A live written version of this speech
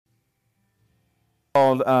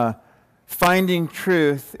called Finding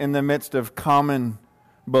Truth in the Midst of Common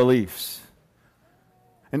Beliefs.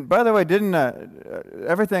 And by the way, didn't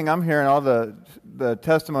everything I'm hearing, all the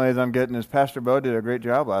testimonies I'm getting is Pastor Bo did a great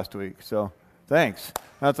job last week. So thanks.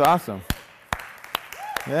 That's awesome.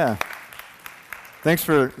 Yeah. Thanks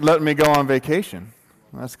for letting me go on vacation.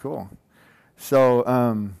 That's cool. So,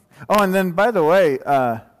 and then by the way,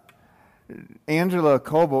 Angela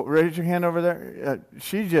Coble, raise your hand over there.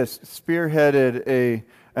 She just spearheaded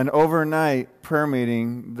an overnight prayer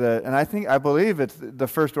meeting and I believe it's the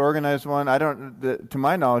first organized one. To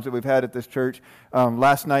my knowledge, that we've had at this church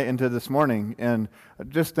last night into this morning. And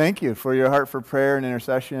just thank you for your heart for prayer and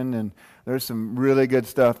intercession. And there's some really good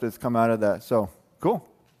stuff that's come out of that. So cool.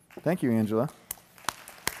 Thank you, Angela.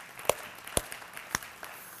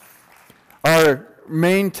 Our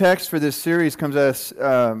main text for this series comes as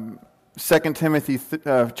 2 Timothy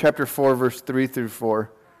chapter 4, verse 3 through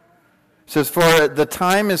 4. It says, "For the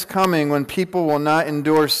time is coming when people will not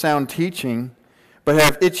endure sound teaching, but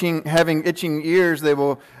having itching ears, they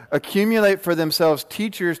will accumulate for themselves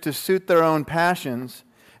teachers to suit their own passions,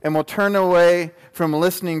 and will turn away from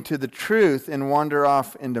listening to the truth and wander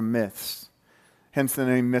off into myths." Hence the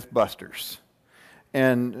name Mythbusters.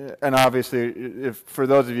 And obviously, for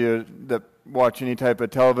those of you that watch any type of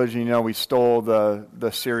television, you know we stole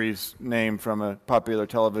the series name from a popular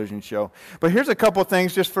television show. But here's a couple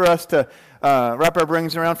things just for us to wrap our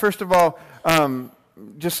brains around. First of all,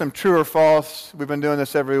 just some true or false. We've been doing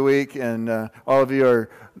this every week, and all of you are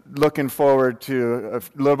looking forward to a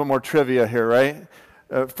little bit more trivia here, right?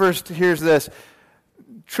 First, here's this.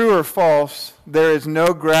 True or false, there is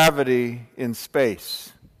no gravity in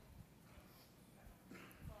space.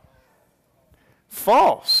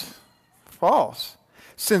 False.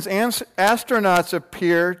 Since astronauts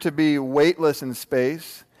appear to be weightless in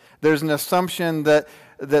space, there's an assumption that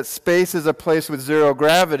space is a place with zero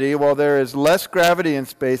gravity. While there is less gravity in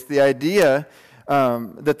space, the idea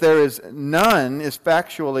that there is none is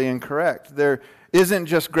factually incorrect. There isn't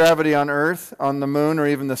just gravity on Earth, on the moon, or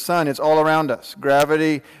even the sun. It's all around us.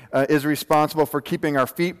 Gravity is responsible for keeping our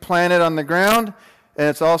feet planted on the ground, and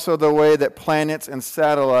it's also the way that planets and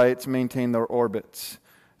satellites maintain their orbits.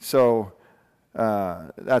 So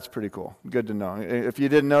that's pretty cool. Good to know. If you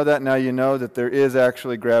didn't know that, now you know that there is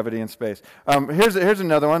actually gravity in space. Here's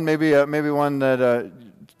another one, maybe one that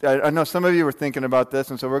I know some of you were thinking about this,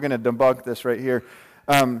 and so we're going to debunk this right here.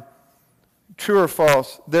 True or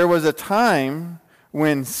false, there was a time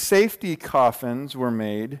when safety coffins were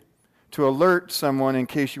made to alert someone in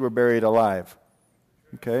case you were buried alive.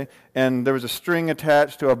 Okay? And there was a string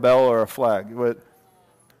attached to a bell or a flag.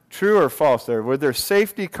 True or false there? Were there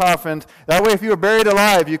safety coffins? That way if you were buried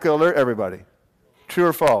alive, you could alert everybody. True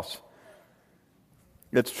or false?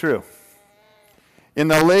 It's true. In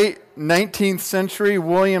the late 19th century,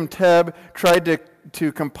 William Tebb tried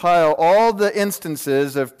to compile all the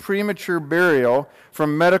instances of premature burial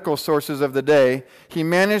from medical sources of the day. He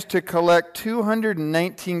managed to collect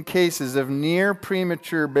 219 cases of near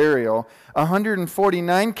premature burial,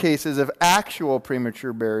 149 cases of actual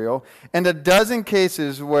premature burial, and a dozen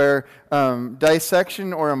cases where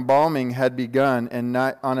dissection or embalming had begun and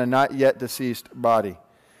not on a not yet deceased body.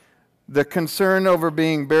 The concern over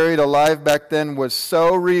being buried alive back then was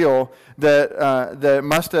so real that it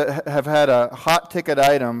must have had a hot ticket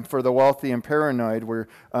item for the wealthy and paranoid, where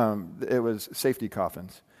it was safety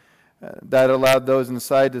coffins. That allowed those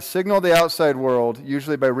inside to signal the outside world,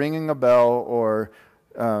 usually by ringing a bell or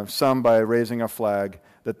some by raising a flag,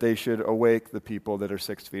 that they should awake the people that are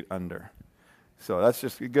 6 feet under. So that's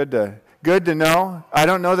just good to know. I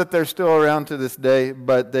don't know that they're still around to this day,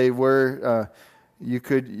 but they were. You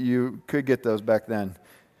could get those back then.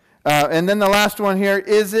 And then the last one here,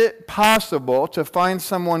 is it possible to find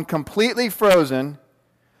someone completely frozen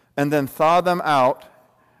and then thaw them out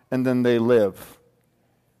and then they live?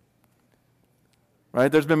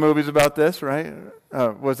 Right? There's been movies about this, right?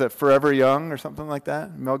 Was it Forever Young or something like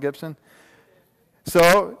that? Mel Gibson?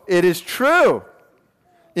 So it is true.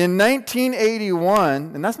 In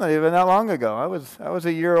 1981, and that's not even that long ago. I was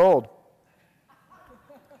a year old.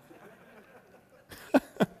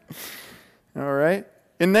 All right.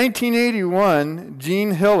 In 1981,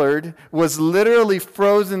 Jean Hillard was literally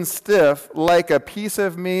frozen stiff like a piece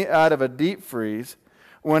of meat out of a deep freeze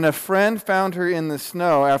when a friend found her in the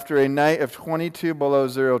snow after a night of 22 below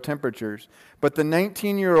zero temperatures. But the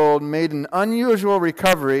 19-year-old made an unusual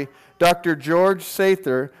recovery. Dr. George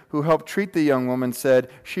Sather, who helped treat the young woman, said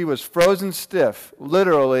she was frozen stiff.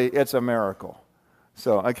 Literally, it's a miracle.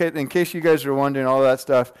 So, okay, in case you guys are wondering all that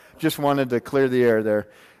stuff, just wanted to clear the air there.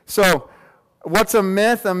 So, What's a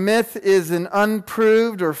myth? A myth is an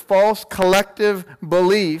unproved or false collective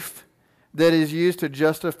belief that is used to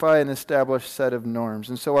justify an established set of norms.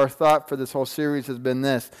 And so our thought for this whole series has been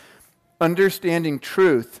this: understanding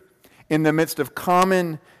truth in the midst of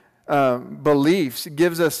common beliefs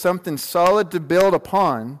gives us something solid to build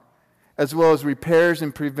upon, as well as repairs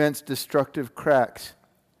and prevents destructive cracks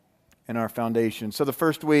in our foundation. So the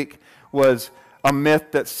first week was a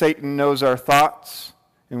myth that Satan knows our thoughts,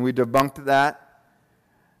 and we debunked that.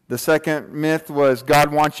 The second myth was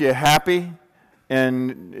God wants you happy.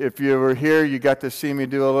 And if you were here, you got to see me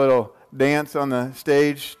do a little dance on the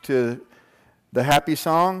stage to the happy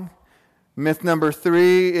song. Myth number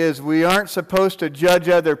 3 is we aren't supposed to judge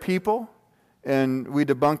other people. And we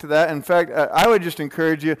debunked that. In fact, I would just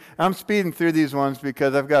encourage you. I'm speeding through these ones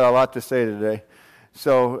because I've got a lot to say today.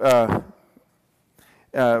 So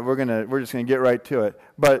we're just gonna get right to it.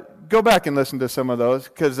 But go back and listen to some of those,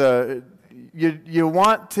 because you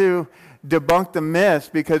want to debunk the myths,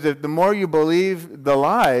 because the more you believe the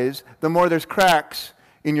lies, the more there's cracks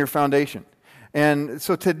in your foundation. And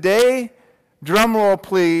so today, drum roll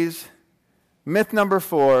please, myth number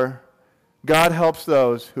 4, God helps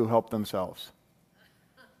those who help themselves.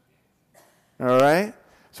 All right?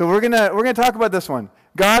 So we're gonna talk about this one.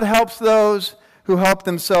 God helps those who help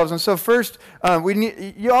themselves. And so first,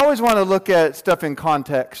 you always want to look at stuff in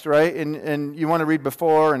context, right? And you want to read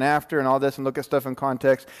before and after and all this and look at stuff in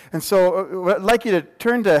context. And so I'd like you to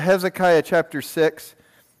turn to Hezekiah chapter 6.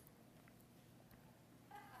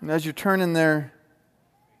 And as you're turning there,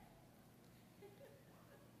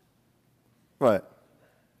 what?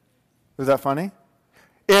 Was that funny?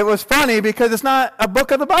 It was funny because it's not a book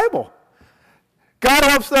of the Bible. God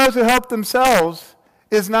helps those who help themselves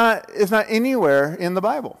is not anywhere in the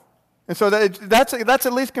Bible. And so that's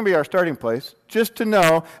at least going to be our starting place, just to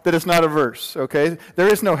know that it's not a verse, okay? There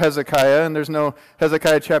is no Hezekiah, and there's no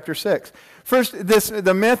Hezekiah chapter 6. First,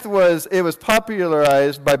 the myth was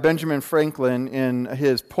popularized by Benjamin Franklin in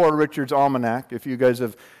his Poor Richard's Almanac, if you guys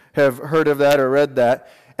have heard of that or read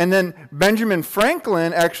that. And then Benjamin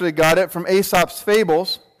Franklin actually got it from Aesop's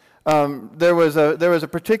fables. There was a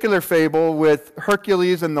particular fable with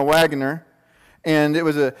Hercules and the Wagoner, and it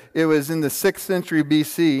was in the 6th century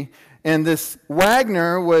BC. And this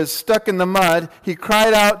Wagner was stuck in the mud. He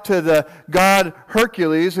cried out to the god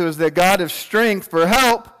Hercules, who was the god of strength, for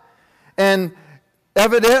help. And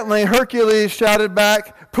evidently Hercules shouted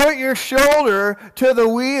back, "Put your shoulder to the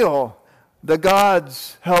wheel. The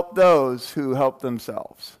gods help those who help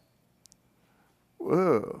themselves."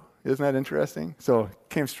 Whoa, isn't that interesting? So it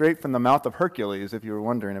came straight from the mouth of Hercules, if you were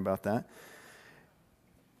wondering about that.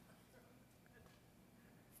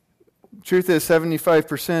 Truth is,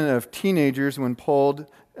 75% of teenagers, when polled,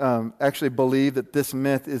 actually believe that this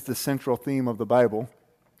myth is the central theme of the Bible.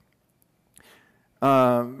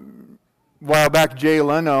 A while back, Jay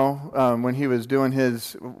Leno, when he was doing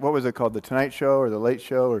his, what was it called, The Tonight Show or The Late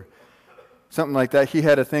Show or something like that, he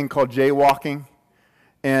had a thing called jaywalking.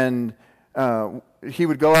 And he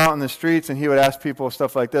would go out in the streets and he would ask people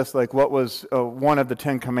stuff like this, like what was one of the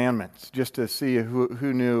 10 commandments, just to see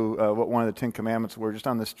who knew what one of the 10 commandments were, just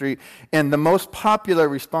on the street. And the most popular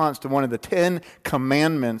response to one of the 10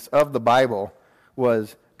 commandments of the Bible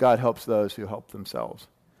was, God helps those who help themselves.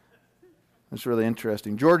 That's really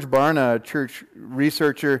interesting. George Barna, a church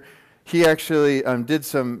researcher, he actually did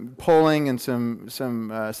some polling and some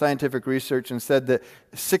scientific research and said that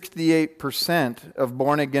 68% of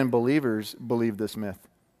born-again believers believe this myth.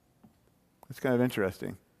 It's kind of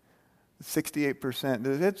interesting.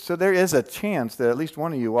 68%. So there is a chance that at least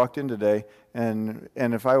one of you walked in today, and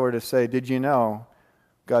if I were to say, did you know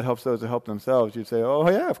God helps those who help themselves, you'd say, oh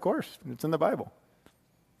yeah, of course, it's in the Bible.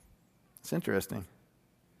 It's interesting.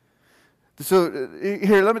 So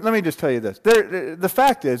here, let me just tell you this. The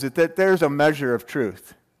fact is that there's a measure of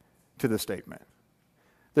truth to the statement.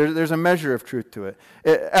 There's a measure of truth to it.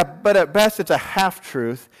 But at best, it's a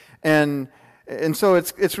half-truth. And so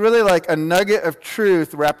it's really like a nugget of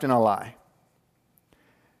truth wrapped in a lie.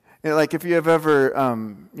 You know, like if you have ever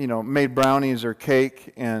made brownies or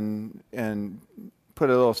cake and put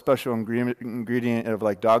a little special ingredient of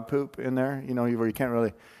like dog poop in there, where you can't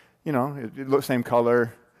really, it looks same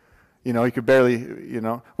color. You could barely,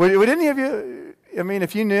 Would any of you,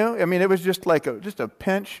 if you knew, it was just like just a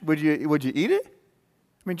pinch, would you eat it?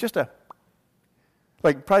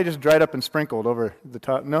 Probably just dried up and sprinkled over the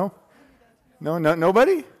top. No,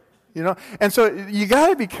 nobody? And so you got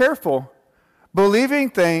to be careful believing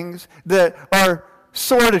things that are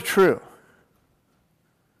sort of true.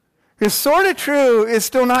 Because sort of true is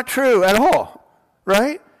still not true at all,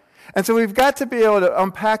 right? And so we've got to be able to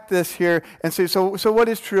unpack this here and say, so what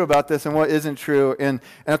is true about this and what isn't true? And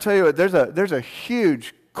I'll tell you what, there's a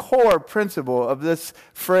huge core principle of this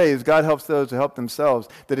phrase, God helps those who help themselves,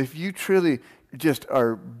 that if you truly just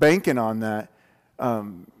are banking on that,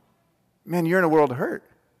 man, you're in a world of hurt.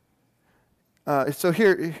 So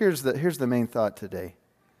here's the main thought today.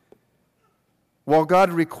 While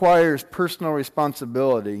God requires personal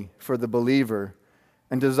responsibility for the believer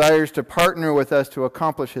and desires to partner with us to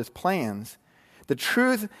accomplish his plans, the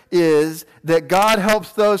truth is that God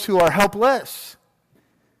helps those who are helpless.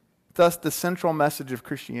 Thus, the central message of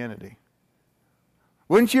Christianity.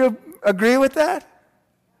 Wouldn't you agree with that?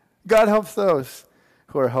 God helps those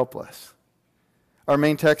who are helpless. Our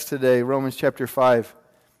main text today, Romans chapter 5,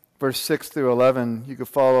 verse 6 through 11, you can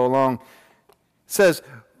follow along, says,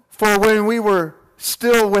 "For when we were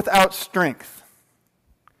still without strength,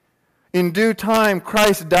 in due time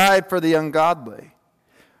Christ died for the ungodly.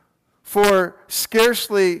 For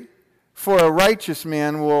scarcely for a righteous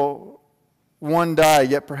man will one die,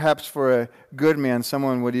 yet perhaps for a good man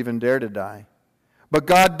someone would even dare to die. But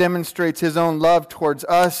God demonstrates his own love towards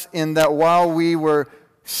us in that while we were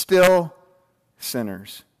still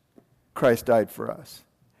sinners, Christ died for us.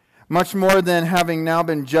 Much more than having now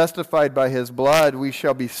been justified by his blood, we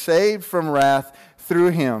shall be saved from wrath through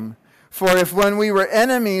him. For if when we were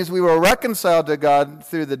enemies, we were reconciled to God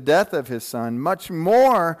through the death of his Son, much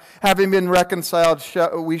more, having been reconciled,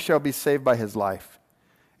 we shall be saved by his life.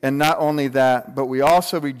 And not only that, but we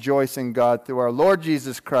also rejoice in God through our Lord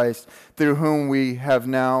Jesus Christ, through whom we have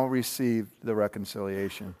now received the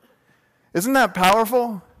reconciliation." Isn't that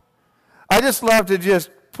powerful? I just love to just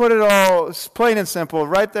put it all plain and simple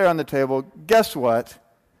right there on the table. Guess what?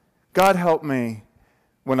 God helped me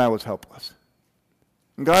when I was helpless.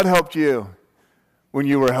 And God helped you when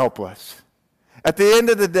you were helpless. At the end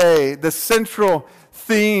of the day, the central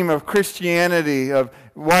theme of Christianity, of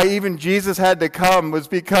why even Jesus had to come, was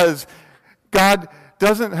because God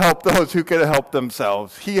doesn't help those who can help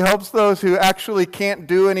themselves. He helps those who actually can't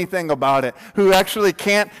do anything about it, who actually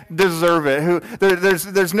can't deserve it.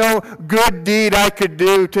 There's no good deed I could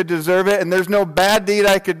do to deserve it, and there's no bad deed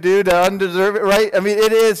I could do to undeserve it, right? I mean,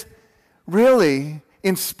 it is really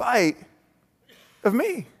in spite of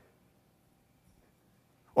me.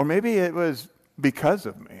 Or maybe it was because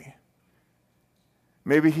of me.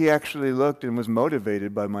 Maybe he actually looked and was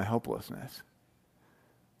motivated by my helplessness.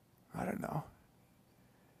 I don't know.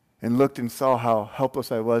 And looked and saw how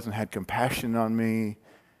helpless I was and had compassion on me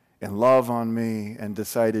and love on me and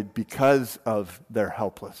decided because of their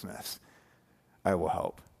helplessness, I will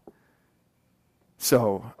help.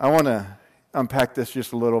 So I want to unpack this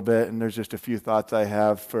just a little bit, and there's just a few thoughts I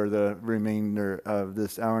have for the remainder of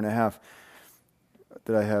this hour and a half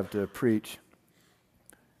that I have to preach.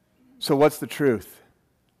 So what's the truth?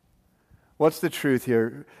 What's the truth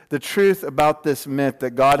here? The truth about this myth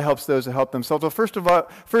that God helps those who help themselves. Well, first of all,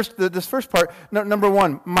 this first part, number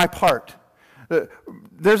one, my part.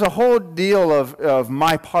 There's a whole deal of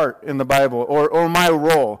my part in the Bible, or my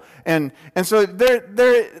role. And so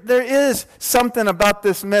there is something about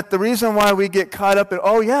this myth. The reason why we get caught up in,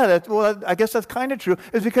 I guess that's kind of true,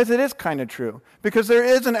 is because it is kind of true. Because there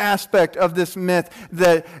is an aspect of this myth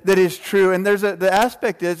that is true. And the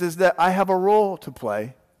aspect is that I have a role to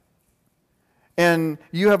play. And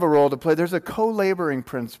you have a role to play. There's a co-laboring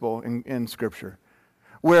principle in Scripture,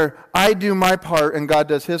 where I do my part and God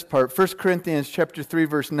does his part. 1 Corinthians chapter 3,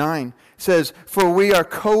 verse 9 says, "For we are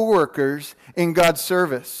co-workers in God's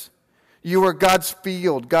service. You are God's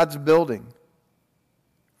field, God's building."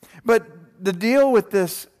 But the deal with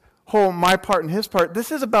this whole my part and his part,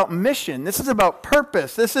 this is about mission. This is about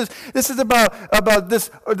purpose. This is about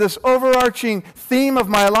this overarching theme of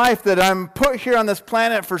my life, that I'm put here on this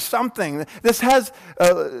planet for something. This has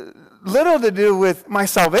little to do with my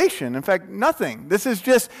salvation. In fact, nothing. This is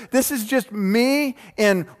just me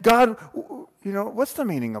and God. You know, what's the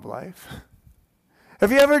meaning of life?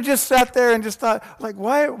 Have you ever just sat there and just thought, like,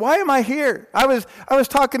 why am I here? I was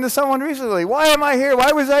talking to someone recently. Why am I here?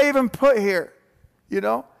 Why was I even put here? You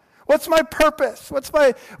know, what's my purpose?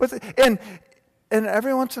 And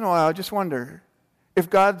every once in a while, I just wonder if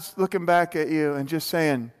God's looking back at you and just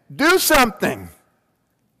saying, "Do something."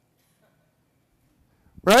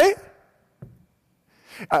 Right?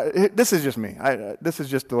 This is just me. This is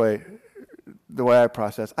just the way I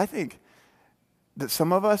process. I think that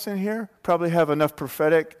some of us in here probably have enough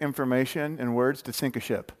prophetic information and words to sink a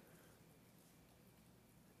ship.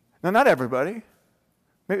 Now, not everybody.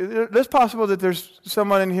 It's possible that there's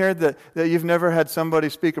someone in here that you've never had somebody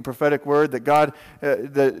speak a prophetic word, that God,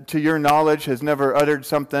 that to your knowledge, has never uttered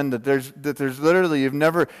something, that there's literally, you've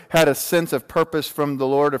never had a sense of purpose from the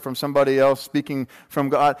Lord or from somebody else speaking from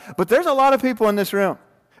God. But there's a lot of people in this room,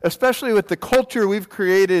 especially with the culture we've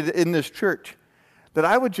created in this church, that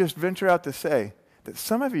I would just venture out to say that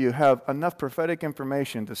some of you have enough prophetic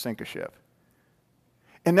information to sink a ship.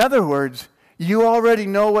 In other words, you already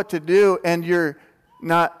know what to do, and you're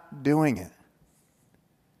not doing it.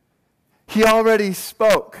 He already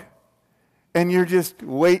spoke, and you're just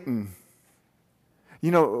waiting.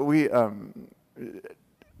 You know, in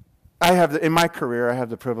my career, I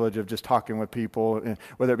have the privilege of just talking with people,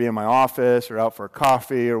 whether it be in my office or out for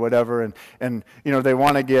coffee or whatever, and you know, they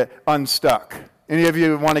want to get unstuck. Any of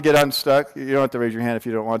you want to get unstuck? You don't have to raise your hand if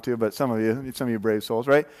you don't want to, but some of you brave souls,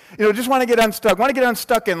 right? You know, just want to get unstuck. Want to get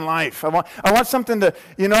unstuck in life. I want something to,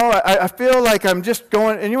 you know, I feel like I'm just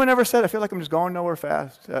going, anyone ever said, I feel like I'm just going nowhere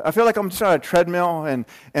fast? I feel like I'm just on a treadmill, and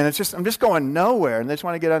it's just, I'm just going nowhere, and they just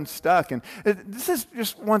want to get unstuck. And this is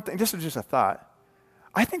just one thing, this is just a thought.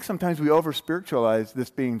 I think sometimes we over-spiritualize this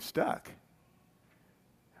being stuck.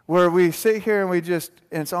 Where we sit here and and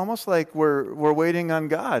it's almost like we're waiting on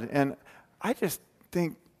God. And I just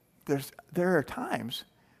think there are times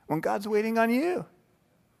when God's waiting on you.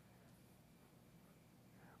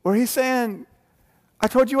 Where he's saying, I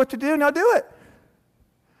told you what to do, now do it.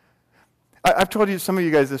 I've told you, some of you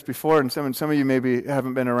guys this before, and some of you maybe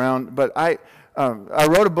haven't been around, but I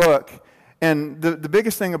wrote a book, and the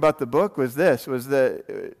biggest thing about the book was that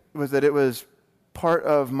it was part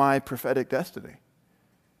of my prophetic destiny.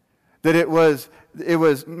 That it was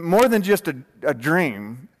more than just a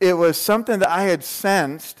dream. It was something that I had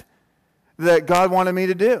sensed that God wanted me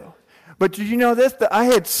to do. But did you know this? That I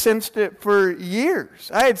had sensed it for years.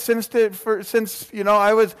 I had sensed it since, you know,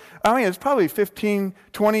 it was probably 15,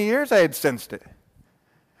 20 years I had sensed it.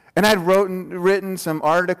 And I'd written some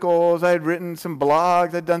articles, I had written some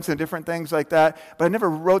blogs, I'd done some different things like that, but I never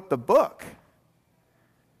wrote the book.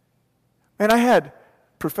 And I had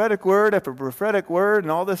prophetic word after prophetic word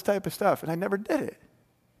and all this type of stuff, and I never did it.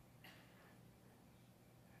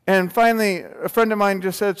 And finally, a friend of mine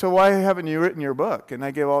just said, so why haven't you written your book? And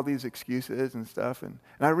I gave all these excuses and stuff, and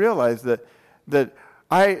I realized that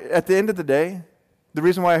I, at the end of the day, the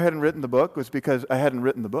reason why I hadn't written the book was because I hadn't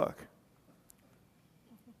written the book.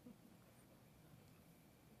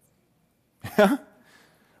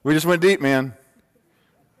 We just went deep, man.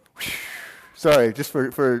 Sorry, just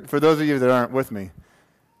for those of you that aren't with me.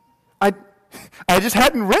 I just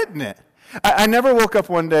hadn't written it. I never woke up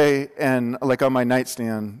one day and, like, on my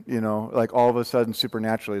nightstand, you know, like all of a sudden,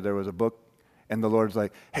 supernaturally, there was a book, and the Lord's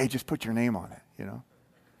like, hey, just put your name on it, you know.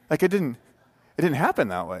 Like, it didn't happen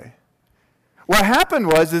that way. What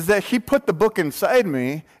happened is that he put the book inside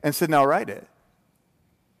me and said, now write it.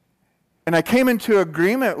 And I came into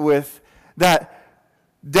agreement with that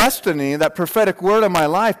destiny, that prophetic word of my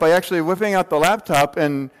life, by actually whipping out the laptop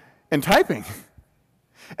and typing.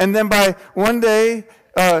 And then by one day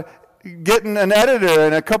getting an editor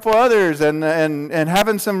and a couple others and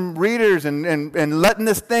having some readers and letting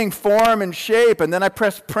this thing form and shape. And then I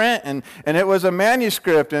pressed print and it was a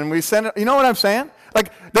manuscript and we sent it. You know what I'm saying?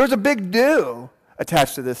 Like, there was a big do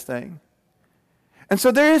attached to this thing. And so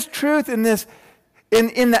there is truth in this.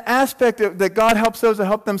 In the aspect that God helps those that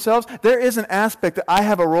help themselves, there is an aspect that I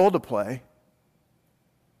have a role to play.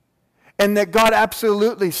 And that God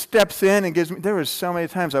absolutely steps in and gives me. There were so many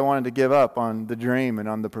times I wanted to give up on the dream and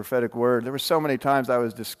on the prophetic word. There were so many times I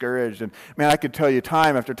was discouraged. And man, I could tell you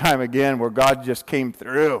time after time again where God just came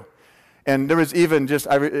through. And there was even just,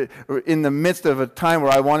 in the midst of a time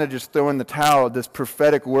where I wanted to just throw in the towel, this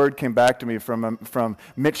prophetic word came back to me from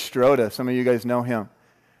Mitch Stroda. Some of you guys know him.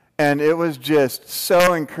 And it was just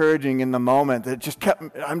so encouraging in the moment that it just kept,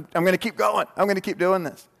 I'm going to keep going. I'm going to keep doing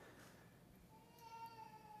this.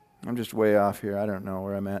 I'm just way off here. I don't know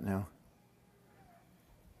where I'm at now.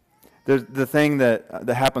 There's the thing that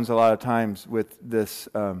happens a lot of times with this,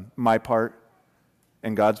 my part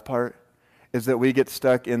and God's part, is that we get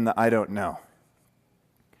stuck in the I don't know.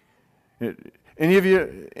 Any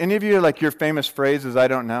of you, like, your famous phrase is I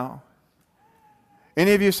don't know?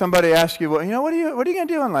 Any of you, somebody asks you, well, you know, what are you going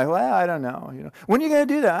to do in life? Well, I don't know. You know, when are you going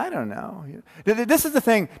to do that? I don't know. You know, this is the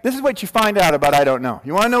thing. This is what you find out about I don't know.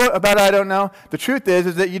 You want to know about I don't know? The truth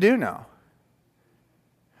is that you do know.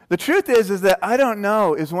 The truth is that I don't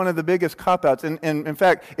know is one of the biggest cop-outs. And in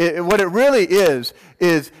fact, what it really is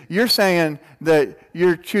you're saying that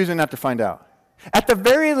you're choosing not to find out. At the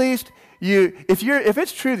very least, if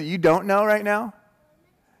it's true that you don't know right now,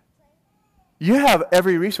 you have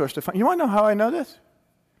every resource to find. You want to know how I know this?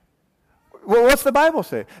 Well, what's the Bible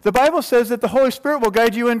say? The Bible says that the Holy Spirit will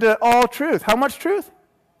guide you into all truth. How much truth?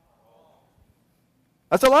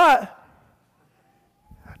 That's a lot.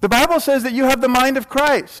 The Bible says that you have the mind of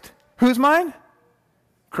Christ. Whose mind?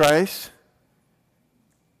 Christ.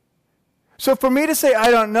 So for me to say I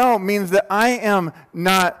don't know means that I am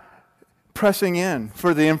not pressing in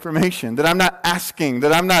for the information, that I'm not asking,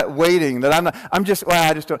 that I'm not waiting, that I just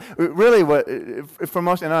don't. Really for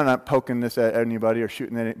most, and I'm not poking this at anybody or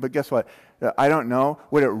shooting at it, but guess what? I don't know.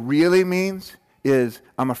 What it really means is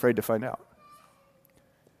I'm afraid to find out.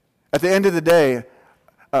 At the end of the day,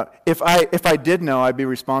 if I did know, I'd be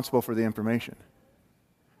responsible for the information.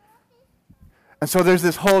 And so there's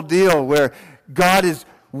this whole deal where God is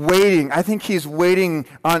waiting. I think he's waiting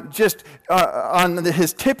on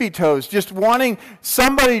his tippy toes, just wanting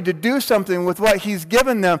somebody to do something with what he's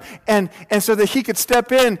given them, and so that he could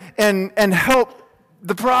step in and help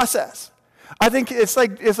the process. I think it's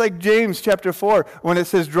like James chapter 4 when it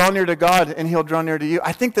says, draw near to God and he'll draw near to you.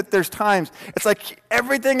 I think that there's times, it's like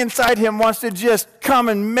everything inside him wants to just come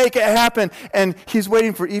and make it happen, and he's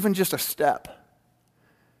waiting for even just a step,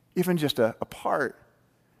 even just a part.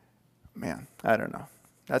 Man, I don't know.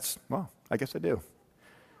 I guess I do.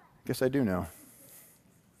 I guess I do know.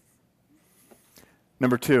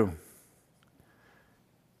 Number 2.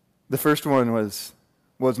 The first one was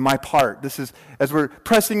my part. This is, as we're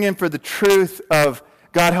pressing in for the truth of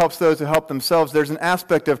God helps those who help themselves, there's an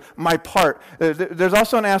aspect of my part. There's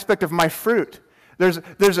also an aspect of my fruit. There's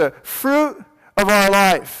a fruit of our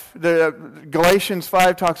life. Galatians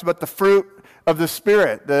 5 talks about the fruit of the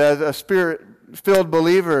Spirit, that as a Spirit-filled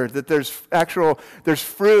believer, that there's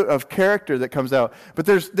fruit of character that comes out. But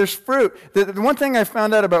there's fruit. The one thing I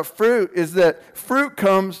found out about fruit is that fruit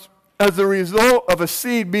comes as a result of a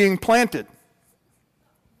seed being planted.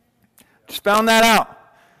 Just found that out.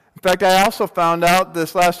 In fact, I also found out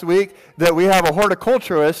this last week that we have a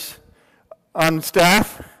horticulturist on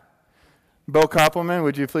staff. Bill Koppelman,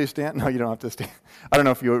 would you please stand? No, you don't have to stand. I don't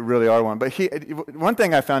know if you really are one. But one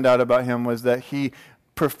thing I found out about him was that he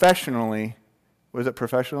professionally, was it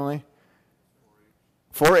professionally?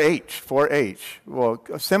 4-H. Well,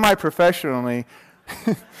 semi-professionally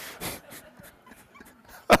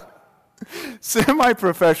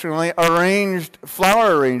arranged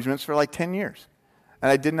flower arrangements for like 10 years.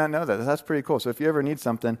 And I did not know that. That's pretty cool. So if you ever need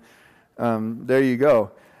something, there you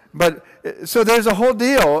go. But so there's a whole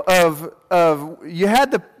deal of you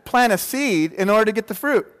had to plant a seed in order to get the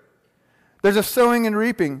fruit. There's a sowing and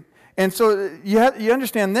reaping. And so you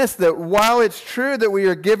understand this, that while it's true that we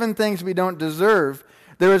are given things we don't deserve,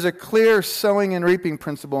 there is a clear sowing and reaping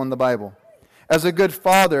principle in the Bible. As a good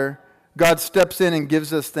father, God steps in and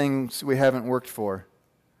gives us things we haven't worked for.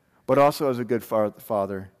 But also as a good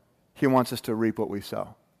father, he wants us to reap what we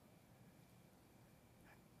sow.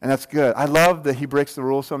 And that's good. I love that he breaks the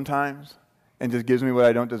rules sometimes and just gives me what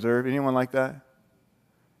I don't deserve. Anyone like that?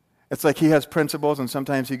 It's like he has principles and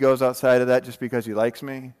sometimes he goes outside of that just because he likes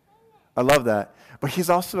me. I love that. But he's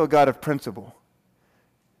also a God of principle.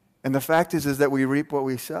 And the fact is that we reap what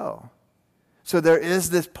we sow. So there is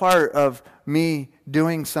this part of me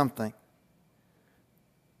doing something.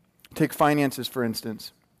 Take finances, for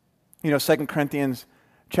instance. 2 Corinthians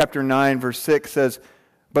chapter 9, verse 6 says,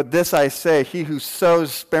 but this I say, he who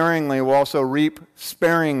sows sparingly will also reap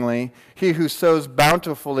sparingly. He who sows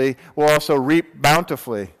bountifully will also reap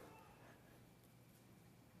bountifully.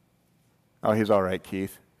 Oh, he's all right,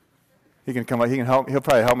 Keith. He can come. He can help. He'll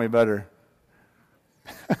probably help me better.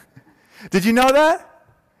 Did you know that?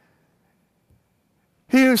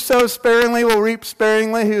 He who sows sparingly will reap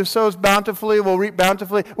sparingly. He who sows bountifully will reap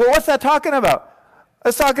bountifully. Well, what's that talking about?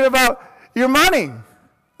 It's talking about your money.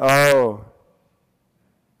 Oh.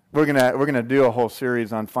 We're gonna do a whole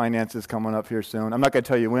series on finances coming up here soon. I'm not going to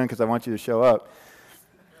tell you when because I want you to show up.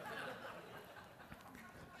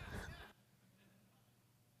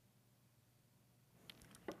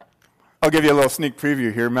 I'll give you a little sneak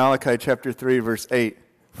preview here. Malachi chapter 3, verse 8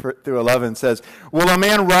 through 11 says, will a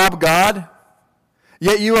man rob God?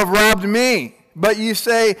 Yet you have robbed me. But you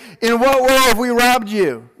say, in what way have we robbed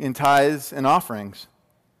you? In tithes and offerings.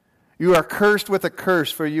 You are cursed with a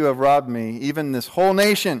curse, for you have robbed me, even this whole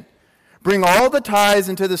nation. Bring all the tithes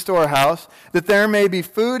into the storehouse, that there may be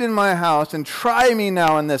food in my house, and try me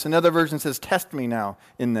now in this. Another version says, test me now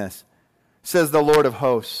in this, says the Lord of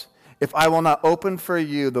hosts. If I will not open for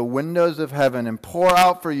you the windows of heaven and pour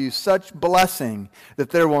out for you such blessing that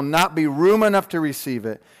there will not be room enough to receive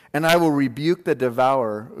it, and I will rebuke the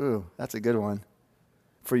devourer, ooh, that's a good one,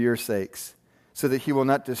 for your sakes, so that he will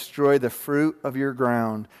not destroy the fruit of your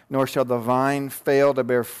ground, nor shall the vine fail to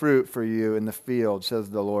bear fruit for you in the field, says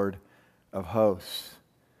the Lord of hosts.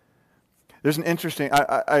 There's an interesting,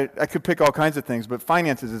 I could pick all kinds of things, but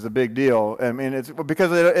finances is a big deal. I mean, it's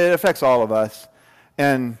because it affects all of us.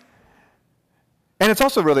 And it's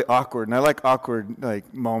also really awkward, and I like awkward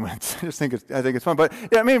moments. I think it's fun. But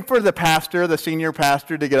yeah, I mean, for the pastor, the senior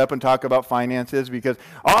pastor, to get up and talk about finances, because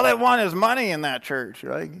all they want is money in that church,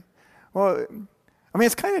 right? Well, I mean,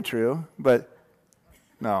 it's kind of true, but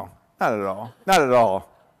no, not at all. Not at all.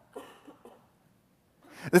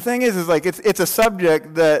 The thing is it's a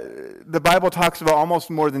subject that the Bible talks about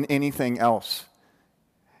almost more than anything else.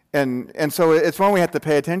 And so it's one we have to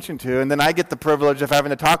pay attention to, and then I get the privilege of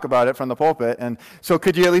having to talk about it from the pulpit. And so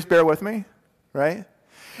could you at least bear with me, right?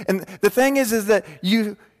 And the thing is that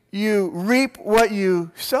you reap what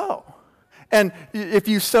you sow. And if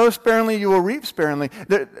you sow sparingly, you will reap sparingly.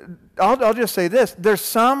 I'll just say this. There's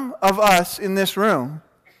some of us in this room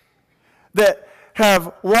that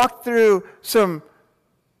have walked through some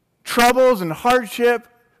troubles and hardship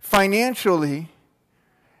financially,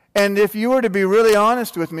 and if you were to be really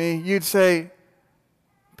honest with me, you'd say,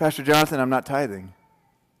 Pastor Jonathan, I'm not tithing.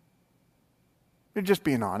 You're just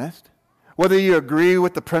being honest. Whether you agree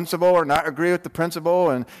with the principle or not agree with the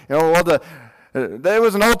principle, and there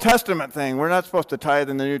was an Old Testament thing. We're not supposed to tithe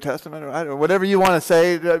in the New Testament, or whatever you want to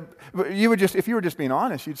say. If you were just being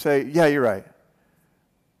honest, you'd say, yeah, you're right.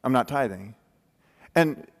 I'm not tithing.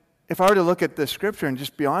 And if I were to look at the scripture and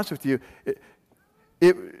just be honest with you,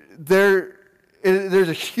 there's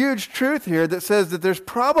a huge truth here that says that there's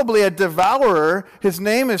probably a devourer. His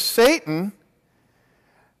name is Satan.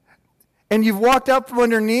 And you've walked up from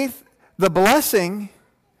underneath the blessing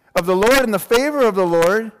of the Lord and the favor of the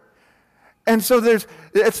Lord. And so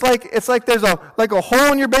it's like there's a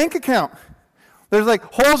hole in your bank account. There's like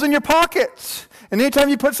holes in your pockets. And anytime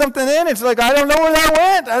you put something in, it's like, I don't know where that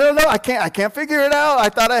went. I don't know. I can't figure it out. I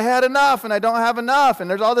thought I had enough, and I don't have enough. And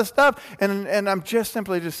there's all this stuff. And I'm just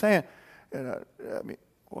simply saying,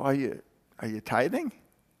 well, are you tithing?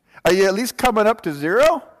 Are you at least coming up to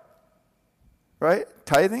zero? Right?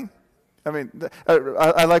 Tithing? I mean,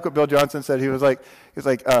 I like what Bill Johnson said. He was like,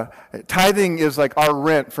 tithing is like our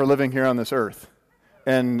rent for living here on this earth.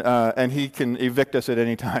 And he can evict us at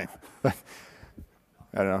any time. I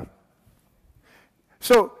don't know.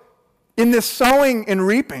 So, in this sowing and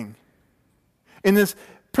reaping, in this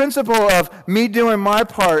principle of me doing my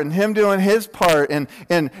part and him doing his part, and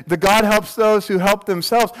the God helps those who help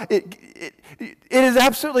themselves, it is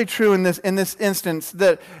absolutely true in this instance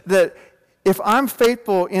that if I'm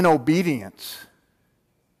faithful in obedience,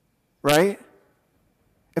 right?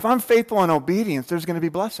 If I'm faithful in obedience, there's going to be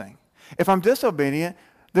blessing. If I'm disobedient,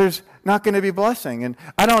 there's not going to be blessing. And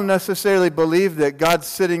I don't necessarily believe that God's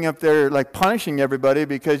sitting up there like punishing everybody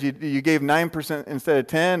because you gave 9% instead of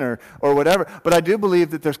 10 or whatever. But I do believe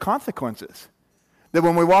that there's consequences. That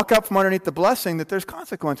when we walk up from underneath the blessing, that there's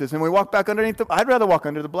consequences. And we walk back underneath I'd rather walk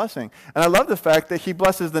under the blessing. And I love the fact that he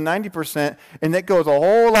blesses the 90%, and that goes a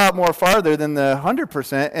whole lot more farther than the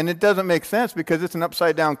 100%. And it doesn't make sense because it's an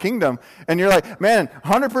upside down kingdom. And you're like, man,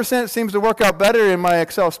 100% seems to work out better in my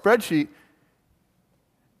Excel spreadsheet.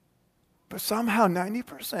 But somehow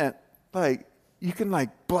 90%, you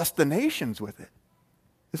can bless the nations with it.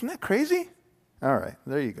 Isn't that crazy? All right,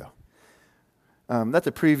 there you go. That's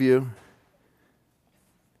a preview.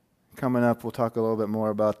 Coming up, we'll talk a little bit more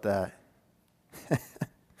about that.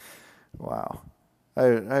 Wow.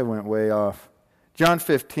 I went way off. John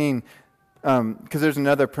 15, because there's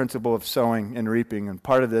another principle of sowing and reaping, and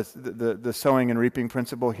part of this, the sowing and reaping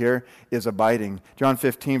principle here is abiding. John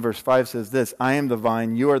 15, verse 5 says this, I am the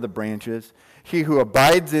vine, you are the branches. He who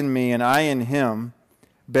abides in me and I in him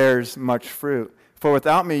bears much fruit. For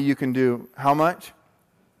without me you can do how much?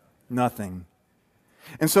 Nothing.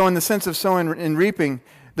 And so in the sense of sowing and reaping,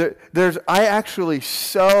 I actually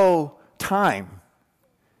sow time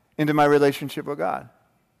into my relationship with God.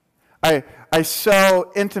 I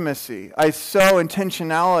sow intimacy. I sow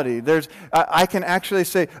intentionality. I can actually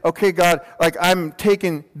say, okay, God, I'm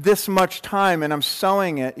taking this much time and I'm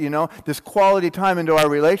sowing it, this quality time into our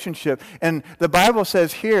relationship. And the Bible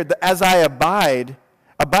says here that as I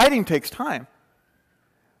abiding takes time.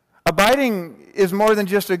 Abiding is more than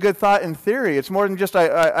just a good thought in theory. It's more than just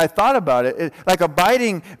I thought about it.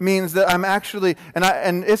 Abiding means that I'm actually,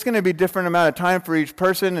 and it's going to be different amount of time for each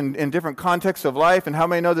person and in different contexts of life. And how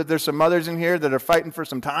many know that there's some mothers in here that are fighting for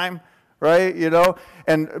some time, right?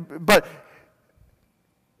 But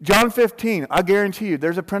John 15, I guarantee you,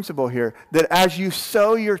 there's a principle here that as you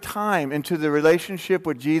sow your time into the relationship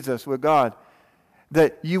with Jesus, with God,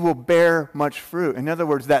 that you will bear much fruit. In other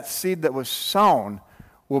words, that seed that was sown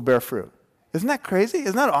will bear fruit. Isn't that crazy?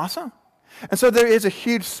 Isn't that awesome? And so there is a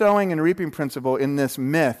huge sowing and reaping principle in this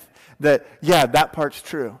myth that, yeah, that part's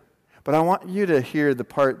true. But I want you to hear the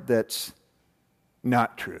part that's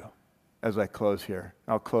not true as I close here.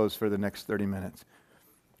 I'll close for the next 30 minutes.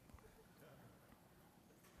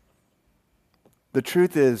 The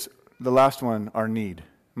truth is, the last one, our need,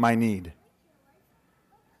 my need.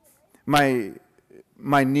 My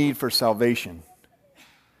need for salvation.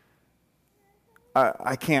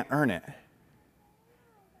 I can't earn it.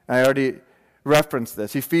 I already referenced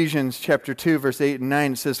this. Ephesians chapter 2, verse 8 and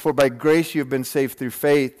 9, it says, "For by grace you have been saved through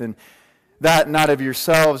faith, and that not of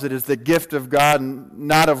yourselves, it is the gift of God, and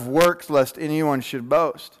not of works, lest anyone should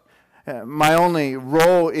boast." My only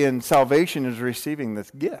role in salvation is receiving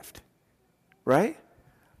this gift, right?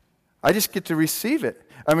 I just get to receive it.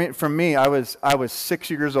 I mean, for me, I was 6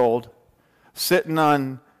 years old, sitting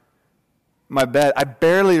on my bed. I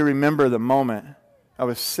barely remember the moment. I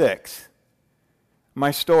was 6.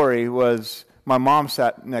 My story was my mom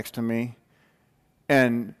sat next to me,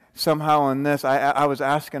 and somehow in this, I was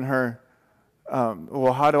asking her,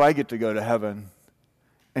 well, how do I get to go to heaven?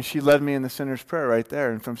 And she led me in the sinner's prayer right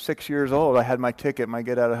there. And from 6 years old, I had my ticket, my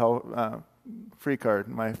get out of hell free card,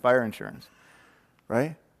 my fire insurance,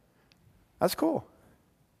 right? That's cool.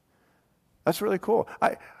 That's really cool.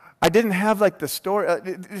 I didn't have like the story.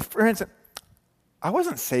 For instance, I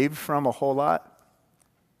wasn't saved from a whole lot.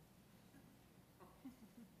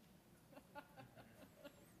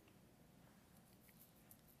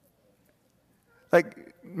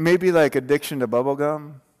 Like, maybe like addiction to bubble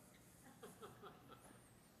gum.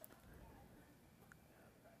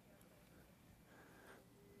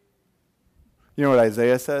 You know what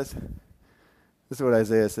Isaiah says? This is what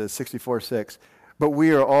Isaiah says, 64:6. "But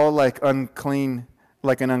we are all like an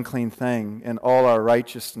unclean thing, and all our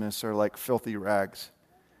righteousness are like filthy rags.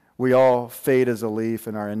 We all fade as a leaf,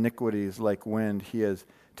 and our iniquities like wind, he has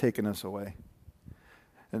taken us away."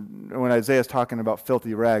 And when Isaiah is talking about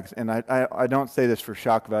filthy rags, and I don't say this for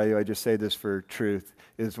shock value, I just say this for truth,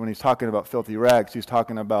 is when he's talking about filthy rags, he's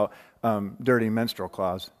talking about dirty menstrual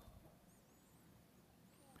cloths.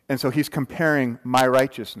 And so he's comparing my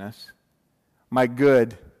righteousness, my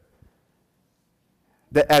good,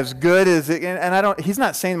 that as good as it, and he's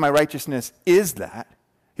not saying my righteousness is that.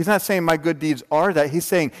 He's not saying my good deeds are that. He's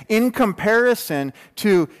saying in comparison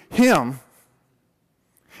to him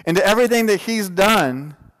and to everything that he's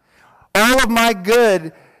done, all of my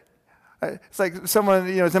good, it's like someone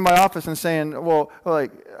is in my office and saying, well,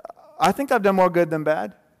 like, I think I've done more good than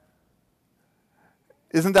bad.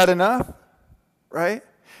 Isn't that enough? Right?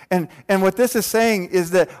 And what this is saying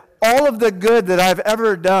is that all of the good that I've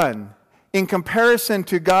ever done in comparison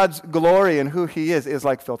to God's glory and who he is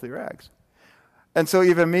like filthy rags. And so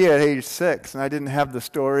even me at age 6, and I didn't have the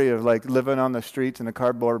story of like living on the streets in a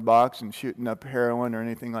cardboard box and shooting up heroin or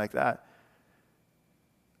anything like that.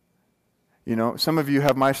 You know, some of you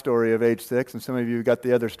have my story of age 6, and some of you got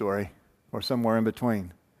the other story, or somewhere in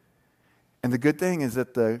between. And the good thing is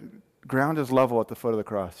that the ground is level at the foot of the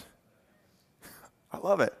cross. I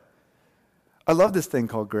love it. I love this thing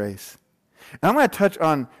called grace. And I'm going to touch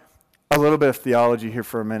on a little bit of theology here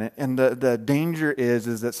for a minute. And the danger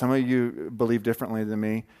is that some of you believe differently than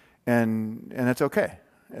me, and it's okay.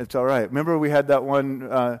 It's all right. Remember we had that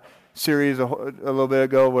one series a little bit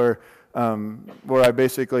ago where I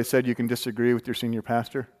basically said you can disagree with your senior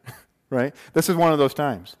pastor, right? This is one of those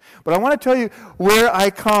times. But I want to tell you where I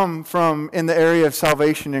come from in the area of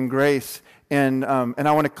salvation and grace, and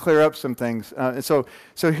I want to clear up some things. So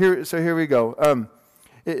here we go.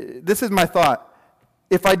 This is my thought.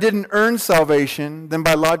 If I didn't earn salvation, then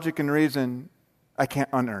by logic and reason, I can't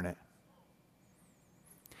unearn it.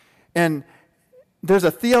 And there's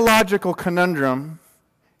a theological conundrum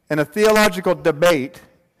and a theological debate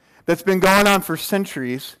that's been going on for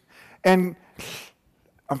centuries, and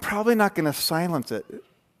I'm probably not going to silence it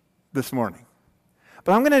this morning.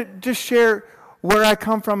 But I'm going to just share where I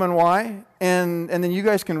come from and why, and then you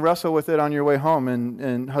guys can wrestle with it on your way home,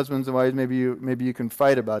 and husbands and wives, maybe you can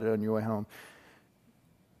fight about it on your way home.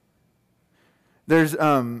 There's,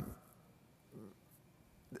 I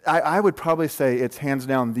would probably say it's hands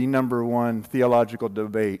down the number one theological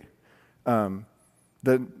debate.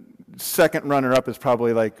 The second runner-up is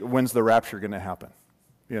probably like, when's the rapture going to happen?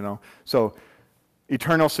 You know, so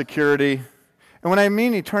eternal security. And when I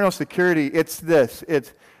mean eternal security, it's this.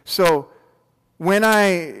 It's so when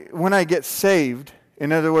I get saved,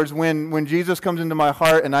 in other words, when Jesus comes into my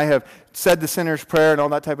heart and I have said the sinner's prayer and all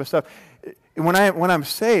that type of stuff, when I'm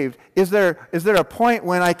saved, is there a point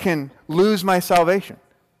when I can lose my salvation?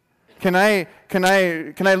 Can I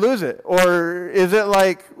lose it? Or is it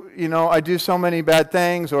like, I do so many bad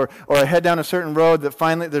things, or I head down a certain road that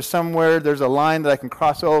finally there's a line that I can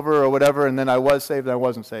cross over or whatever, and then I was saved and I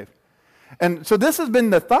wasn't saved. And so this has been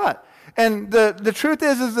the thought. And the truth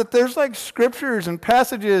is that there's like scriptures and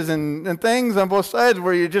passages and things on both sides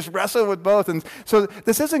where you just wrestle with both. And so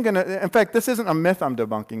this isn't going to, in fact, this isn't a myth I'm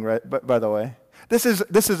debunking, right? By the way. This is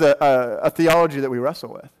a theology that we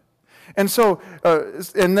wrestle with. And so,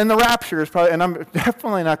 and then the rapture is probably, and I'm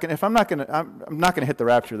definitely not going to, I'm not going to hit the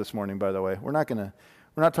rapture this morning, by the way. We're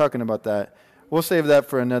not talking about that. We'll save that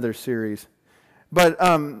for another series. But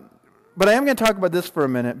I am going to talk about this for a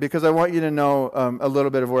minute because I want you to know a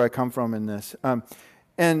little bit of where I come from in this.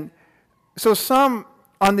 And so some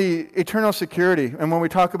on the eternal security, and when we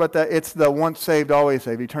talk about that, it's the once saved, always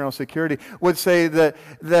saved, eternal security, would say that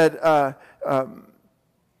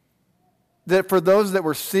for those that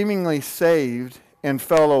were seemingly saved and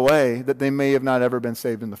fell away, that they may have not ever been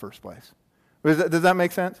saved in the first place. Does that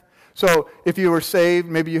make sense? So if you were saved,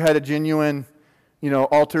 maybe you had a genuine,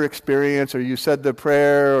 altar experience, or you said the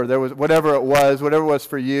prayer, or there was whatever it was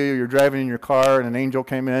for you. You're driving in your car, and an angel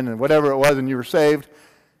came in, and whatever it was, and you were saved.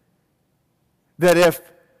 That if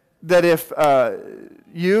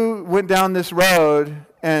you went down this road,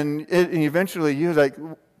 and eventually you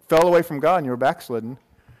fell away from God, and you were backslidden,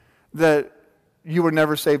 that you were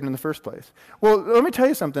never saved in the first place. Well, let me tell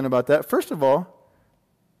you something about that. First of all,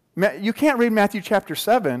 you can't read Matthew chapter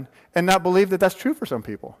 7 and not believe that that's true for some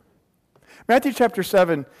people. Matthew chapter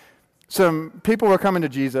 7, some people were coming to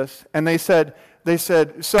Jesus, and they said,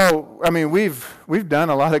 so, I mean, we've done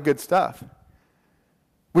a lot of good stuff.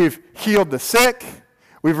 We've healed the sick.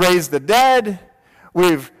 We've raised the dead.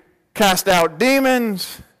 We've cast out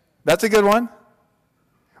demons. That's a good one.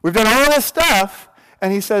 We've done all this stuff.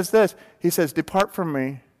 And he says this. He says, depart from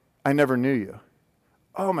me. I never knew you.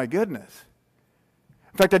 Oh, my goodness.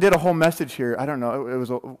 In fact, I did a whole message here. I don't know. It was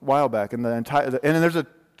a while back. And there's a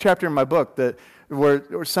chapter in my book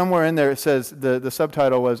where somewhere in there it says, the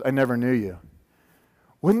subtitle was, I never knew you.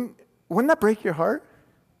 Wouldn't that break your heart?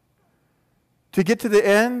 To get to the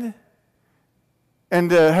end and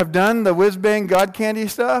to have done the whiz-bang God candy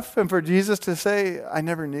stuff, and for Jesus to say, I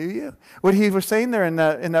never knew you? What he was saying there in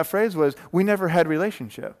that phrase was, we never had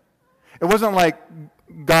relationship. It wasn't like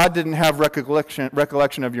God didn't have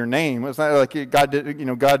recollection of your name. It was not like God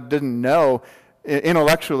didn't know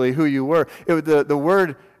intellectually who you were. The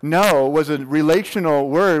word know was a relational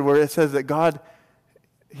word where it says that God,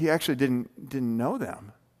 he actually didn't know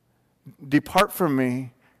them. Depart from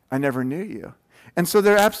me, I never knew you. And so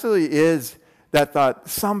there absolutely is that thought,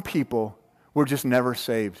 some people were just never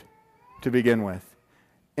saved to begin with.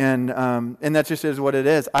 And that just is what it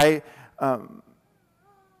is. I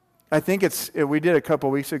think we did a couple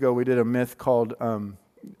weeks ago, we did a myth called,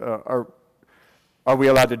 are we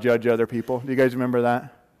allowed to judge other people? Do you guys remember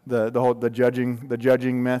that? The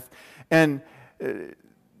judging myth? And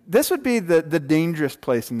this would be the dangerous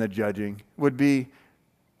place in the judging, would be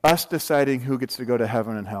us deciding who gets to go to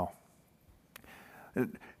heaven and hell.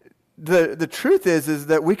 The truth is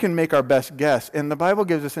that we can make our best guess, and the Bible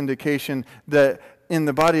gives us indication that in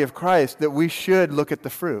the body of Christ that we should look at the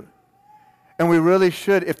fruit. And we really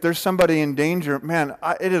should, if there's somebody in danger, man,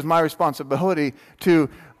 it is my responsibility to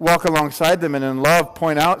walk alongside them and in love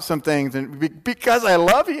point out some things, and because I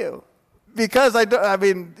love you. Because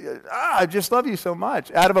I just love you so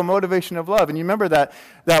much, out of a motivation of love. And you remember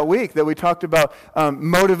that week that we talked about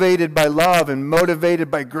motivated by love and motivated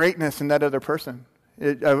by greatness in that other person.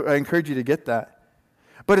 I encourage you to get that.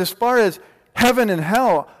 But as far as heaven and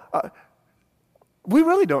hell, we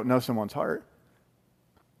really don't know someone's heart.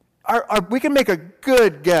 We can make a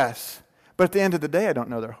good guess, but at the end of the day, I don't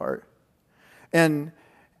know their heart. And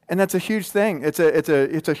that's a huge thing. It's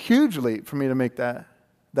a huge leap for me to make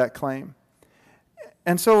that claim.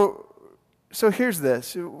 And so here's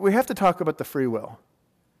this. We have to talk about the free will.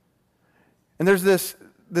 And there's this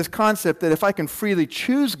concept that if I can freely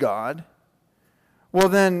choose God, well,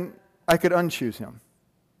 then I could unchoose him.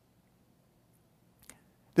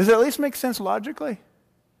 Does it at least make sense logically?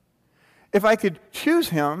 If I could choose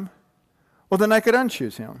him, well, then I could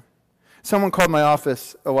unchoose him. Someone called my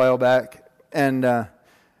office a while back, and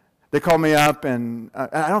they called me up, and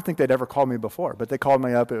I don't think they'd ever called me before, but they called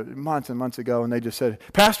me up months and months ago, and they just said,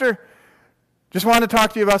 Pastor, just wanted to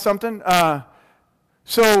talk to you about something.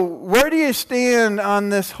 So where do you stand on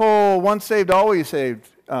this whole once saved, always saved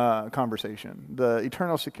conversation, the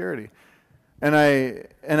eternal security? And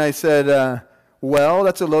I said, well,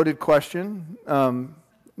 that's a loaded question.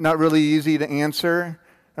 Not really easy to answer.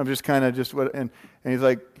 I'm just kind of what, and he's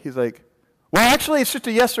like, well, actually, it's just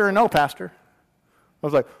a yes or a no, Pastor. I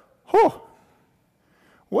was like, oh,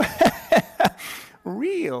 well,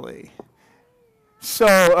 really? So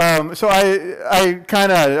I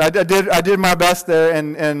did my best there,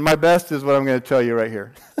 and my best is what I'm going to tell you right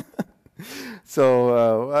here.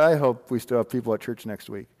 So I hope we still have people at church next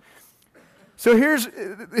week. So here's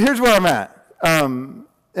where I'm at. And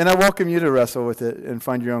I welcome you to wrestle with it and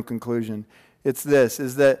find your own conclusion. It's this,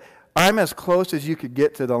 is that I'm as close as you could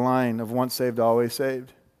get to the line of once saved, always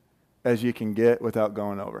saved as you can get without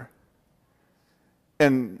going over.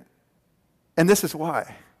 And this is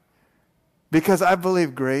why. Because I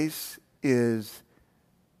believe grace is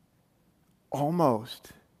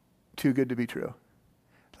almost too good to be true.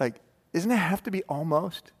 Like, doesn't it have to be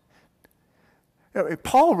almost? You know,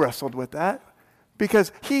 Paul wrestled with that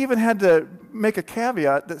because he even had to make a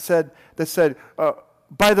caveat that said,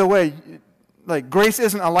 by the way, like grace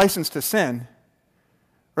isn't a license to sin,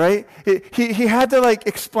 right? He had to like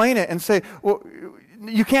explain it and say, well,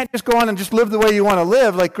 you can't just go on and just live the way you want to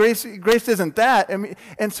live. Like grace isn't that. I mean,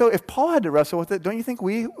 and so if Paul had to wrestle with it, don't you think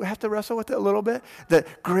we have to wrestle with it a little bit?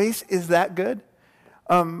 That grace is that good?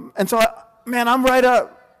 And so, I'm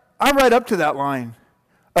right up to that line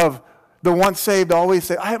of the once saved, always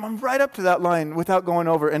saved. I'm right up to that line without going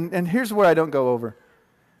over. And here's where I don't go over.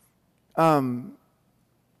 I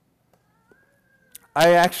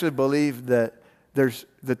actually believe that there's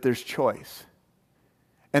choice,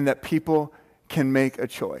 and that people can make a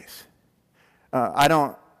choice. I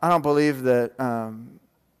don't believe that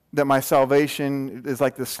that my salvation is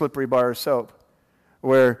like the slippery bar of soap,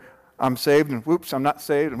 where I'm saved and whoops, I'm not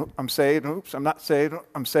saved, and I'm saved and whoops, I'm not saved,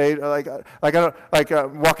 I'm saved. Like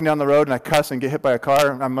walking down the road and I cuss and get hit by a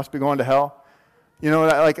car, and I must be going to hell. You know,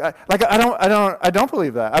 I don't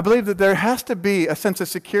believe that. I believe that there has to be a sense of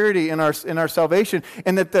security in our salvation,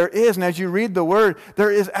 and that there is. And as you read the Word, there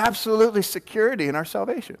is absolutely security in our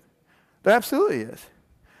salvation. There absolutely is.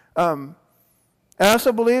 And I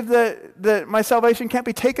also believe that my salvation can't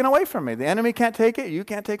be taken away from me. The enemy can't take it. You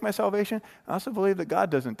can't take my salvation. I also believe that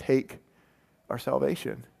God doesn't take our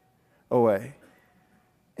salvation away.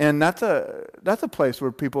 And that's a place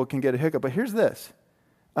where people can get a hiccup. But here's this.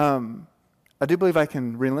 I do believe I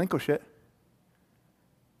can relinquish it.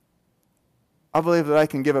 I believe that I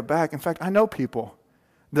can give it back. In fact, I know people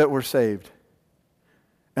that were saved.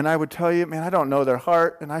 And I would tell you, man, I don't know their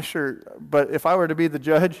heart, but if I were to be the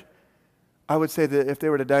judge, I would say that if they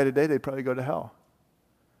were to die today, they'd probably go to hell.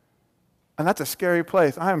 And that's a scary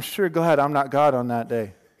place. I am sure glad I'm not God on that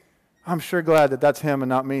day. I'm sure glad that that's him and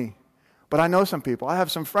not me. But I know some people. I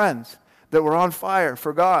have some friends that were on fire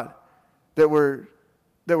for God, that were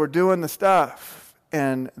doing the stuff,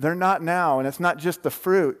 and they're not now. And it's not just the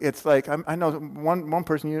fruit. It's like, I know one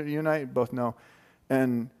person you and I both know,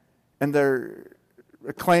 and they're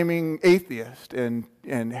claiming atheist and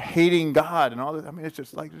hating God and all that. I mean, it's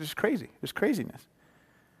just crazy. It's craziness.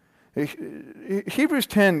 Hebrews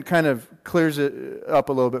 10 kind of clears it up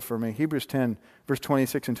a little bit for me. Hebrews 10, verse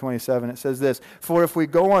 26 and 27, it says this: "For if we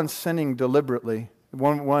go on sinning deliberately,"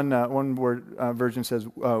 one version says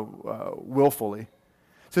willfully.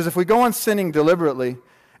 It says, "If we go on sinning deliberately,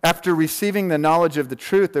 after receiving the knowledge of the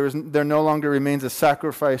truth, there no longer remains a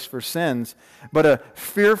sacrifice for sins, but a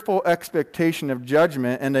fearful expectation of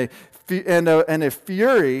judgment and a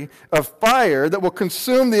fury of fire that will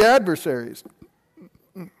consume the adversaries."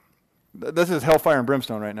 This is hellfire and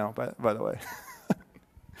brimstone right now, by the way.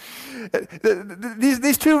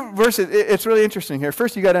 These two verses, it's really interesting here.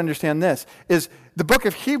 First, you got to understand this, is the book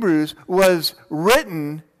of Hebrews was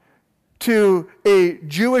written to a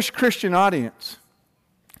Jewish Christian audience.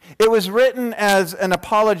 It was written as an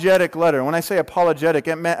apologetic letter. When I say apologetic,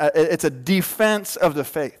 it's a defense of the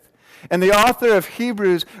faith. And the author of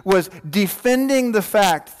Hebrews was defending the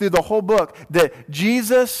fact through the whole book that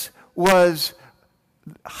Jesus was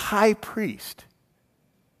high priest.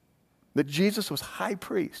 That Jesus was high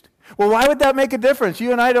priest. Well, why would that make a difference?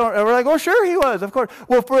 You and I don't, we're like, oh, sure he was, of course.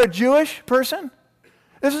 Well, for a Jewish person,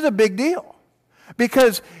 this is a big deal.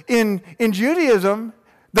 Because in Judaism,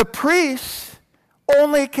 the priests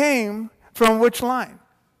only came from which line?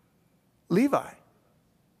 Levi.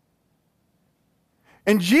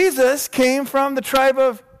 And Jesus came from the tribe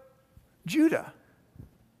of Judah.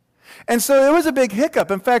 And so it was a big hiccup.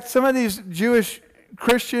 In fact, some of these Jewish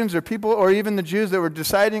Christians or people, or even the Jews that were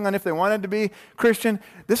deciding on if they wanted to be Christian,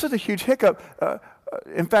 this was a huge hiccup.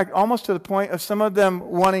 In fact, almost to the point of some of them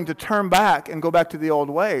wanting to turn back and go back to the old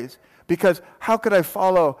ways. Because how could I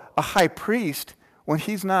follow a high priest when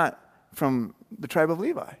he's not from the tribe of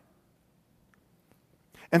Levi?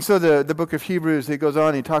 And so the book of Hebrews, he goes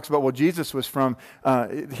on, he talks about, well, Jesus was from,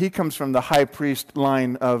 he comes from the high priest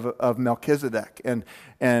line of Melchizedek.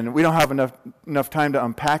 And we don't have enough time to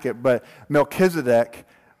unpack it, but Melchizedek,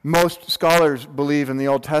 most scholars believe in the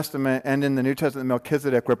Old Testament and in the New Testament,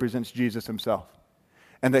 Melchizedek represents Jesus himself.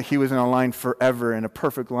 and that he was in a line forever, in a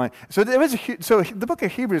perfect line. So the book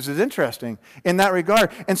of Hebrews is interesting in that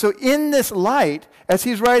regard. And so in this light, as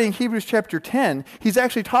he's writing Hebrews chapter 10, he's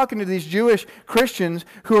actually talking to these Jewish Christians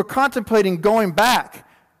who are contemplating going back.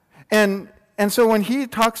 And so when he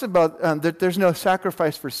talks about that there's no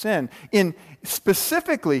sacrifice for sin, in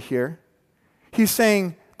specifically here, he's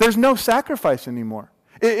saying there's no sacrifice anymore.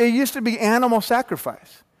 It used to be animal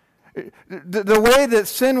sacrifice. The way that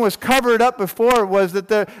sin was covered up before was that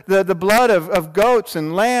the blood of goats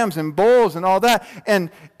and lambs and bulls and all that.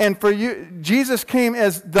 And for you, Jesus came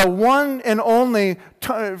as the one and only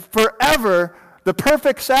forever, the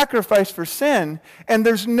perfect sacrifice for sin. And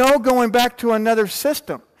there's no going back to another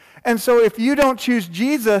system. And so if you don't choose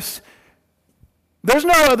Jesus, there's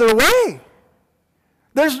no other way.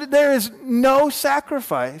 There is no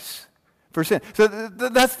sacrifice for sin. So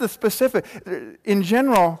that's the specific. In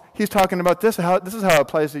general, he's talking about this is how it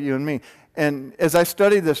applies to you and me. And as I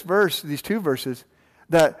study this verse, these two verses,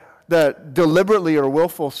 that deliberately or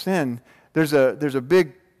willful sin, there's a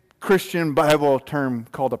big Christian Bible term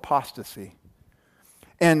called apostasy.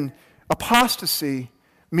 And apostasy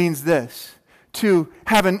means this: to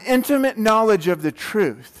have an intimate knowledge of the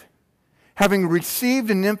truth, having received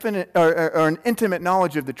an intimate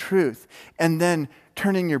knowledge of the truth, and then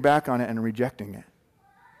turning your back on it and rejecting it.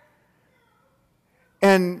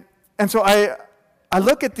 And so I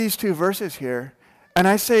look at these two verses here, and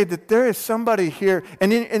I say that there is somebody here,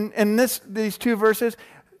 and in these two verses,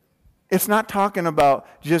 it's not talking about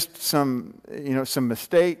just some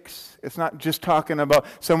mistakes. It's not just talking about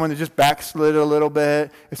someone that just backslid a little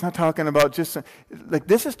bit. It's not talking about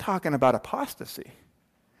this is talking about apostasy.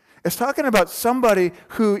 It's talking about somebody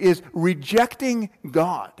who is rejecting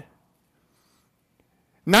God.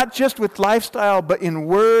 Not just with lifestyle, but in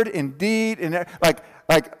word, in deed,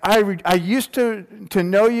 I used to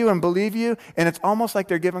know you and believe you, and it's almost like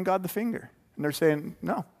they're giving God the finger. And they're saying,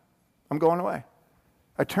 no, I'm going away.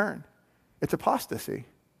 I turn. It's apostasy.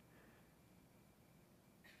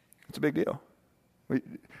 It's a big deal.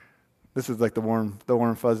 This is like the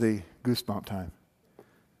warm, fuzzy goosebump time.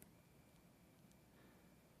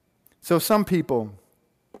 So some people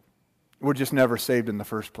were just never saved in the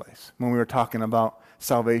first place. When we were talking about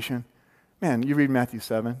salvation, man, you read Matthew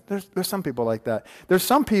 7, there's some people like that. There's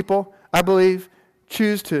some people, I believe,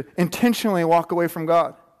 choose to intentionally walk away from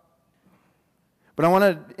God. But I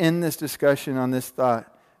want to end this discussion on this thought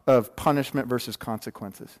of punishment versus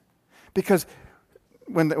consequences. Because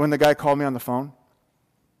when the guy called me on the phone,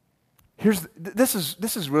 this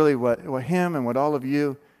is really what him and what all of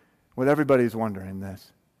you, what everybody's wondering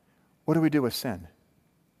this. What do we do with sin?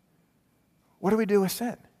 What do we do with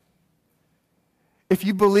sin? If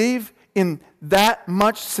you believe in that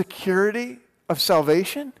much security of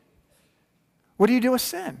salvation, what do you do with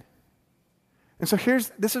sin? And so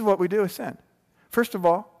this is what we do with sin. First of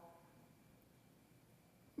all,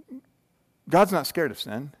 God's not scared of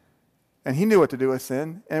sin, and he knew what to do with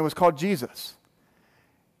sin, and it was called Jesus.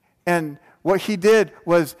 And what he did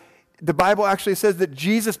was, the Bible actually says that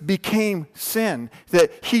Jesus became sin,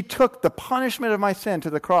 that he took the punishment of my sin to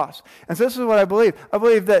the cross. And so this is what I believe. I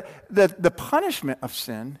believe that the punishment of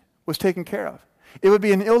sin was taken care of. It would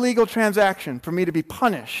be an illegal transaction for me to be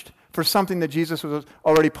punished for something that Jesus was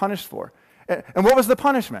already punished for. And what was the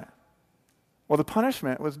punishment? Well, the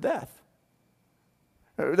punishment was death.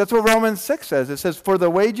 That's what Romans 6 says. It says, for the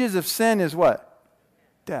wages of sin is what?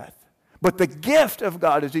 Death. But the gift of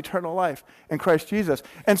God is eternal life in Christ Jesus.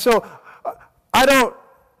 And so I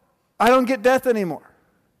don't get death anymore.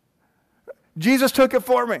 Jesus took it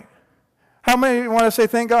for me. How many want to say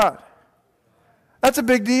thank God? That's a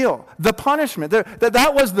big deal. The punishment,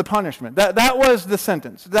 that was the punishment. That was the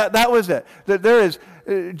sentence. That was it.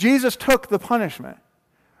 Jesus took the punishment.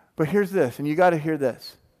 But here's this, and you got to hear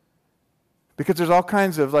this. Because there's all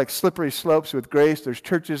kinds of slippery slopes with grace. There's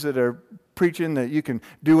churches that are preaching that you can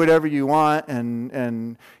do whatever you want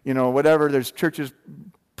and whatever. There's churches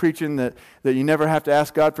preaching that you never have to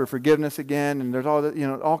ask God for forgiveness again, and there's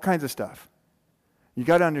all kinds of stuff. You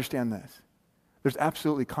got to understand this. There's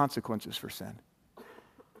absolutely consequences for sin.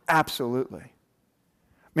 Absolutely.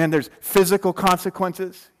 Man, there's physical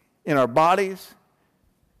consequences in our bodies.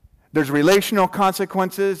 There's relational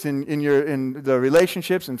consequences in the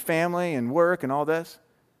relationships and family and work and all this.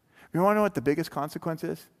 You want to know what the biggest consequence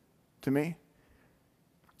is to me?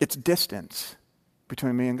 It's distance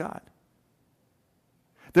between me and God.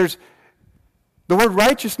 The word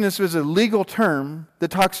righteousness is a legal term that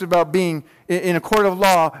talks about being, in a court of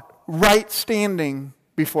law, right standing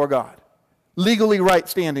before God. Legally right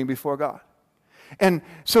standing before God. And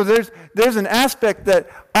so there's an aspect that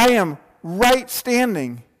I am right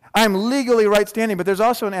standing. I'm legally right standing, but there's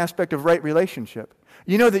also an aspect of right relationship.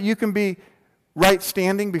 You know that you can be right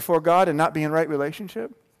standing before God and not be in right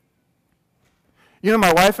relationship? You know,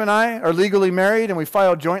 my wife and I are legally married and we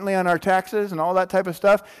file jointly on our taxes and all that type of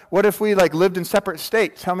stuff. What if we lived in separate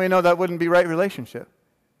states? How many know that wouldn't be right relationship?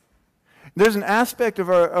 There's an aspect of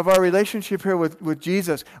our relationship here with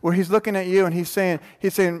Jesus where he's looking at you and he's saying,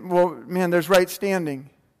 well, man, there's right standing,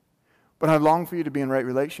 but I long for you to be in right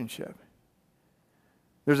relationship.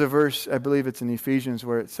 There's a verse, I believe it's in Ephesians,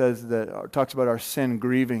 where it says that talks about our sin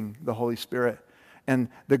grieving the Holy Spirit. And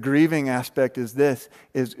the grieving aspect is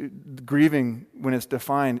grieving, when it's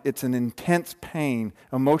defined, it's an intense pain,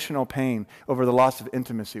 emotional pain over the loss of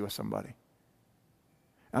intimacy with somebody.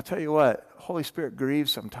 I'll tell you what, Holy Spirit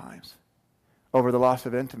grieves sometimes over the loss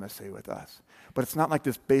of intimacy with us. But it's not like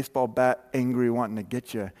this baseball bat angry wanting to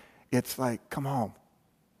get you. It's like, come home.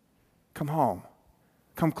 Come home.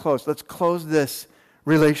 Come close. Let's close this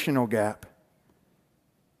relational gap.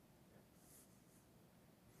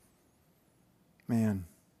 Man,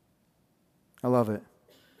 I love it.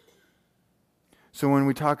 So when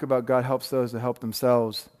we talk about God helps those that help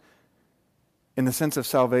themselves, in the sense of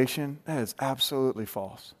salvation, that is absolutely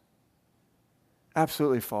false.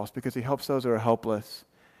 Absolutely false, because he helps those who are helpless.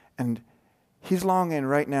 And he's longing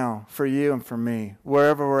right now for you and for me,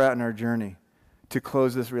 wherever we're at in our journey, to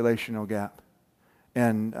close this relational gap.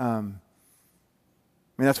 And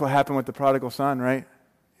that's what happened with the prodigal son, right?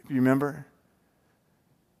 If you remember,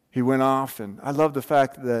 he went off, and I love the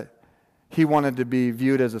fact that he wanted to be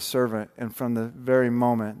viewed as a servant, and from the very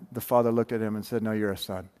moment, the father looked at him and said, no, you're a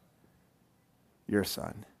son. You're a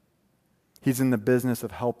son. He's in the business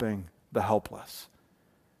of helping the helpless.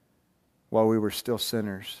 While we were still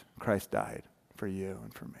sinners, Christ died for you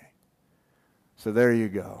and for me. So there you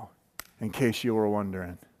go, in case you were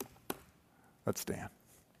wondering. Let's stand.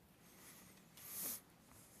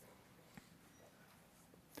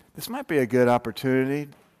 This might be a good opportunity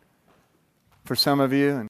for some of you, and